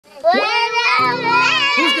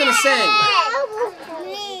sing?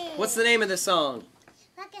 What's the name of the song?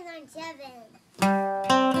 Fucking on 7.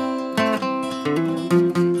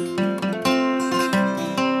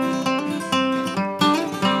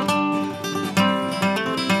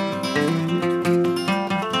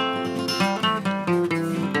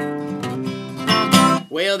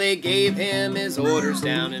 Well, they gave him his orders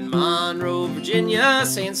down in Monroe, Virginia,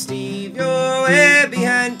 saying, Steve, you're way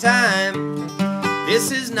behind time.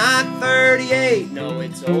 This is not 38, no,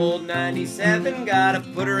 it's old 97. Gotta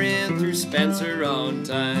put her in through Spencer on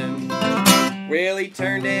time. Well, he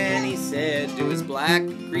turned and he said to his black,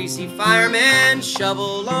 greasy fireman,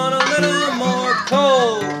 shovel on a little more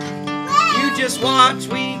coal. You just watch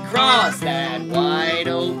we cross that White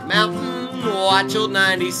Oak Mountain, watch old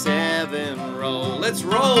 97 roll. Let's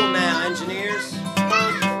roll now, engineers.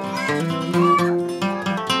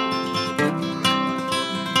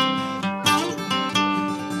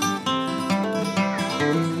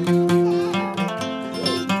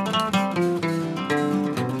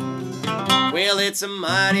 Well, it's a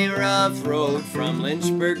mighty rough road from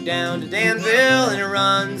Lynchburg down to Danville, and it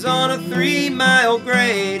runs on a 3-mile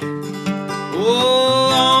grade.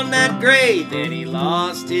 Oh, on that grade, then he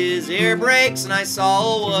lost his air brakes, and I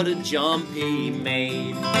saw what a jump he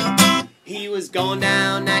made. He was going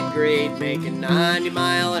down that grade, making 90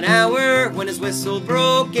 miles an hour, when his whistle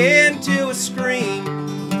broke into a scream.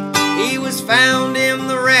 He was found in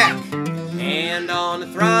the wreck, and on the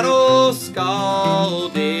throttle,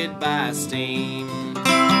 scalded by steam.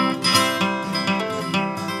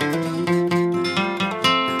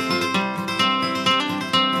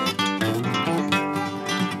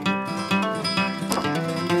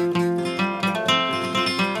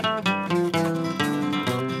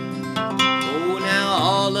 Oh, now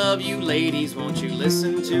all of you ladies, won't you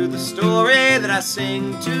listen to the story that I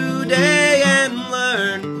sing today and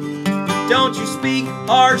learn? Don't you speak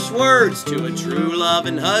harsh words to a true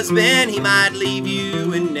loving husband, he might leave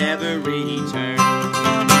you and never return.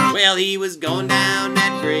 Well, he was going down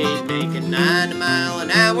that grade, making 90 miles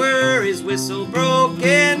an hour, his whistle broke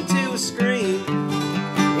into a scream.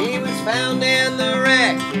 He was found in the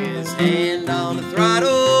wreck, his hand on the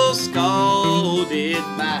throttle, scalded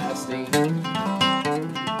by steam.